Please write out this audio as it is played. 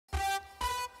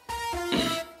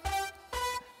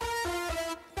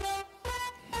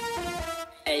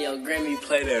Yo, Grammy,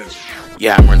 play that.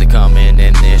 Yeah, I'm really coming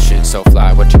in this shit so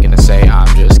fly. What you gonna say? I'm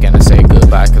just gonna say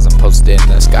goodbye, cause I'm posted in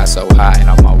the sky so high, and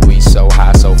I'm always so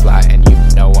high, so fly, and you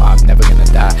know I'm never gonna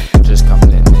die. Just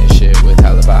coming in this shit with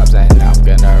hella vibes, and I'm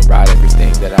gonna ride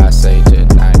everything that I say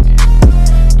tonight.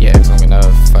 Yeah, cause I'm gonna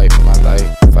fight for my life,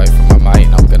 fight for my might,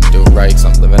 and I'm gonna do it right, cause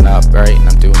I'm living up right, and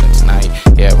I'm doing it tonight.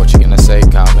 Yeah, what you gonna say?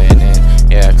 Coming in.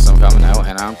 Yeah, cause I'm coming out,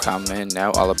 and I'm coming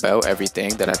out all about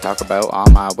everything that I talk about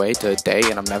on my way today,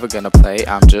 and I'm never gonna play,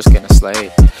 I'm just gonna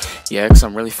slay. Yeah, cause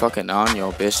I'm really fucking on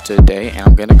your bitch today, and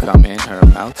I'm gonna come in her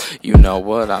mouth. You know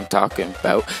what I'm talking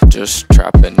about, just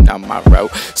trapping on my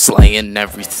route, slaying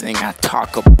everything I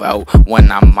talk about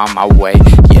when I'm on my way.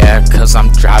 Yeah, cause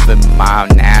I'm driving my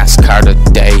NASCAR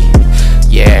today.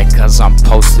 Yeah, cause I'm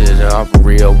posted up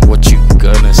real, what you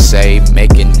gonna say?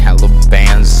 Making hella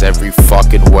bands every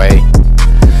fucking way.